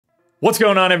What's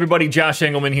going on, everybody? Josh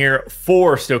Engleman here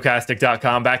for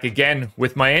Stokastic.com, back again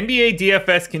with my NBA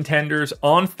DFS contenders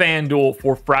on FanDuel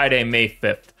for Friday, May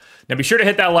 5th. Now be sure to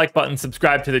hit that like button,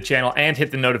 subscribe to the channel, and hit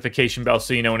the notification bell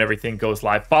so you know when everything goes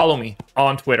live. Follow me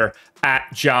on Twitter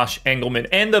at Josh Engleman.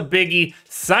 And the biggie,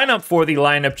 sign up for the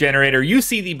lineup generator. You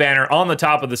see the banner on the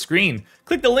top of the screen.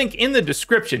 Click the link in the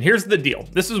description. Here's the deal.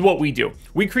 This is what we do.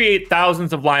 We create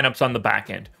thousands of lineups on the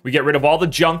back end. We get rid of all the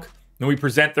junk, then we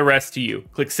present the rest to you.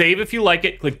 Click save if you like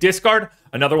it. Click discard.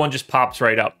 Another one just pops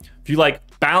right up. If you like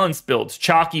balanced builds,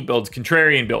 chalky builds,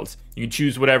 contrarian builds, you can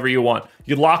choose whatever you want.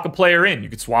 You can lock a player in. You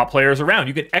can swap players around.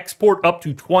 You can export up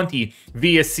to 20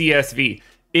 via CSV.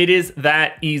 It is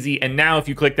that easy. And now if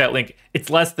you click that link, it's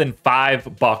less than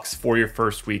 $5 for your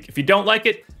first week. If you don't like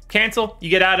it, cancel. You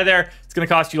get out of there. It's going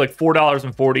to cost you like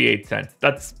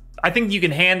 $4.48. I think you can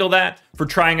handle that for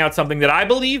trying out something that I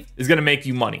believe is going to make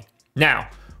you money. Now,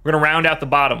 we're going to round out the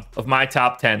bottom of my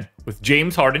top 10 with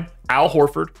James Harden, Al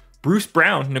Horford, Bruce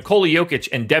Brown, Nikola Jokic,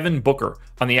 and Devin Booker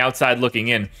on the outside looking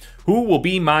in. Who will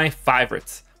be my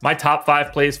favorites? My top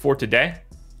 5 plays for today?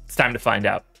 It's time to find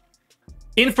out.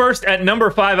 In first, at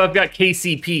number 5, I've got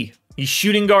KCP. He's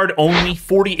shooting guard only,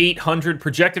 4,800,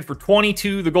 projected for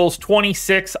 22. The goal's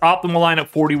 26, optimal lineup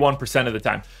 41% of the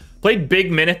time. Played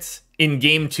big minutes in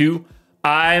game 2.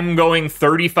 I'm going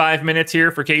 35 minutes here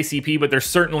for KCP, but there's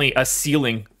certainly a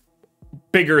ceiling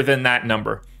bigger than that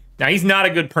number. Now, he's not a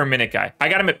good per minute guy. I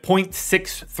got him at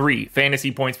 0.63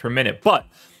 fantasy points per minute, but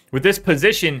with this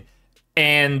position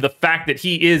and the fact that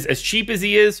he is as cheap as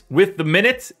he is with the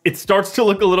minutes, it starts to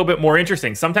look a little bit more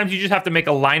interesting. Sometimes you just have to make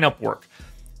a lineup work.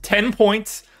 10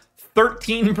 points,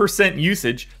 13%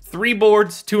 usage, 3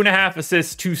 boards, 2.5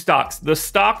 assists, 2 stocks. The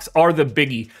stocks are the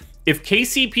biggie. If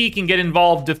KCP can get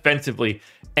involved defensively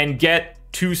and get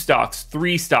 2 stocks,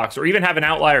 3 stocks, or even have an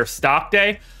outlier stock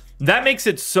day, that makes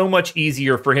it so much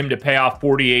easier for him to pay off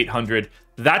 4,800.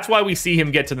 That's why we see him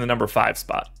get to the number 5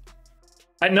 spot.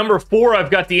 At number 4,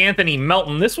 I've got DeAnthony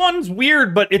Melton. This one's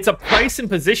weird, but it's a price and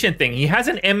position thing. He has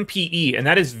an MPE, and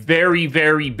that is very,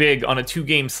 very big on a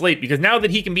 2-game slate because now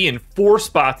that he can be in 4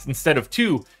 spots instead of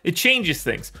 2, it changes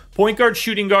things. Point guard,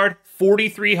 shooting guard,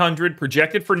 4,300,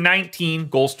 projected for 19,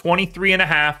 goals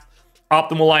 23.5,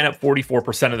 optimal lineup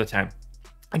 44% of the time.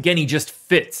 Again, he just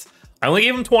fits. I only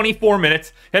gave him 24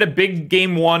 minutes, had a big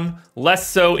game 1, less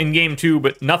so in game 2,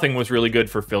 but nothing was really good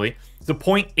for Philly. He's a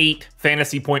 0.8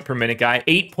 fantasy point per minute guy,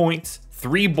 8 points,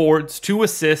 3 boards, 2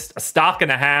 assists, a stock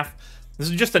and a half.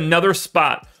 This is just another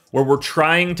spot where we're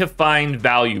trying to find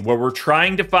value, where we're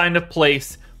trying to find a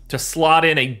place to slot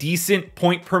in a decent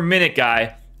point per minute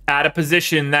guy at a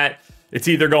position that it's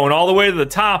either going all the way to the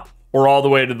top or all the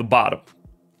way to the bottom.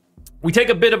 We take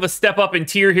a bit of a step up in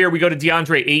tier here. We go to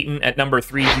DeAndre Ayton at number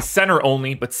 3. He's center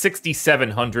only, but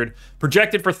 6,700.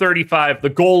 Projected for 35. The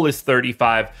goal is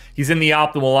 35. He's in the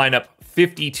optimal lineup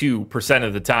 52%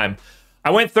 of the time.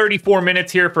 I went 34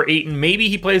 minutes here for Ayton. Maybe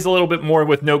he plays a little bit more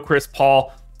with no Chris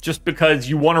Paul, just because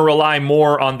you want to rely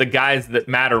more on the guys that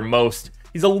matter most.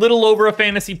 He's a little over a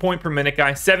fantasy point per minute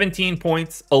guy. 17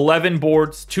 points, 11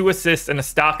 boards, 2 assists, and a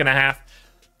stock and a half.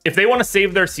 If they want to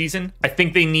save their season, I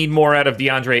think they need more out of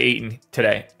DeAndre Ayton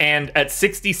today. And at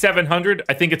 6,700,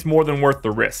 I think it's more than worth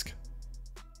the risk.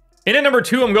 In at number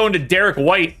 2, I'm going to Derek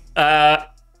White.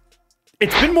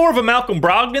 It's been more of a Malcolm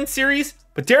Brogdon series,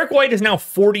 but Derek White is now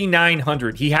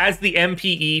 4,900. He has the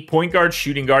MPE, point guard,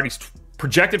 shooting guard. He's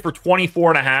projected for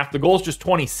 24.5. The goal is just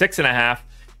 26.5.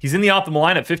 He's in the optimal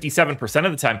lineup 57%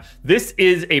 of the time. This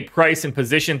is a price and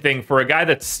position thing for a guy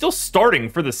that's still starting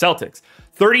for the Celtics.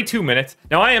 32 minutes.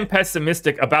 Now, I am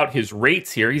pessimistic about his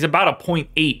rates here. He's about a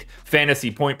 0.8 fantasy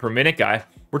point per minute guy.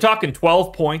 We're talking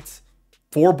 12 points,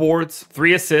 4 boards,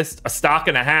 3 assists, a stock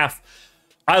and a half.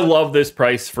 I love this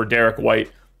price for Derek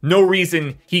White. No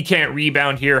reason he can't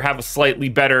rebound here, have a slightly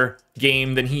better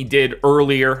game than he did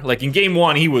earlier. Like in game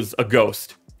 1, he was a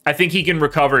ghost. I think he can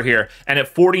recover here. And at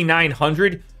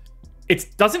 4,900, it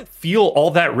doesn't feel all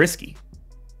that risky.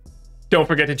 Don't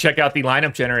forget to check out the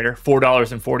lineup generator,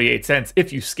 $4.48,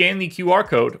 if you scan the QR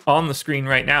code on the screen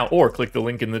right now or click the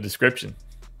link in the description.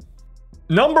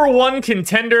 Number 1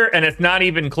 contender, and it's not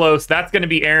even close, that's going to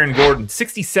be Aaron Gordon.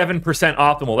 67%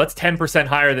 optimal. That's 10%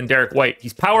 higher than Derek White.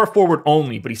 He's power forward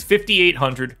only, but he's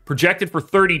 5,800, projected for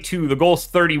 32. The goal's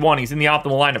 31. He's in the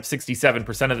optimal lineup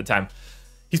 67% of the time.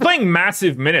 He's playing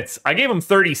massive minutes. I gave him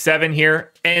 37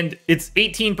 here, and it's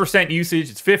 18%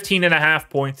 usage. It's 15.5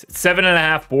 points,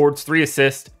 7.5 boards, 3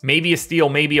 assists, maybe a steal,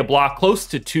 maybe a block, close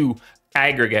to 2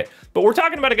 aggregate. But we're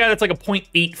talking about a guy that's like a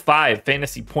 0.85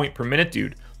 fantasy point per minute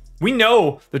dude. We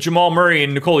know that Jamal Murray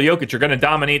and Nikola Jokic are going to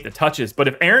dominate the touches, but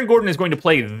if Aaron Gordon is going to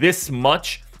play this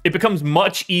much it becomes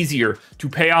much easier to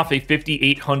pay off a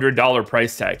 $5,800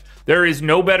 price tag. There is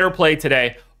no better play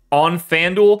today on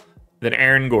FanDuel than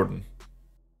Aaron Gordon.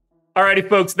 Alrighty,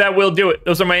 folks, that will do it.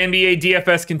 Those are my NBA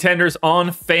DFS contenders on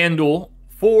FanDuel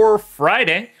for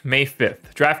Friday, May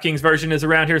 5th. DraftKings version is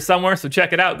around here somewhere, so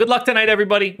check it out. Good luck tonight,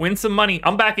 everybody. Win some money.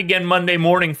 I'm back again Monday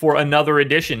morning for another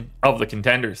edition of the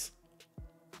Contenders.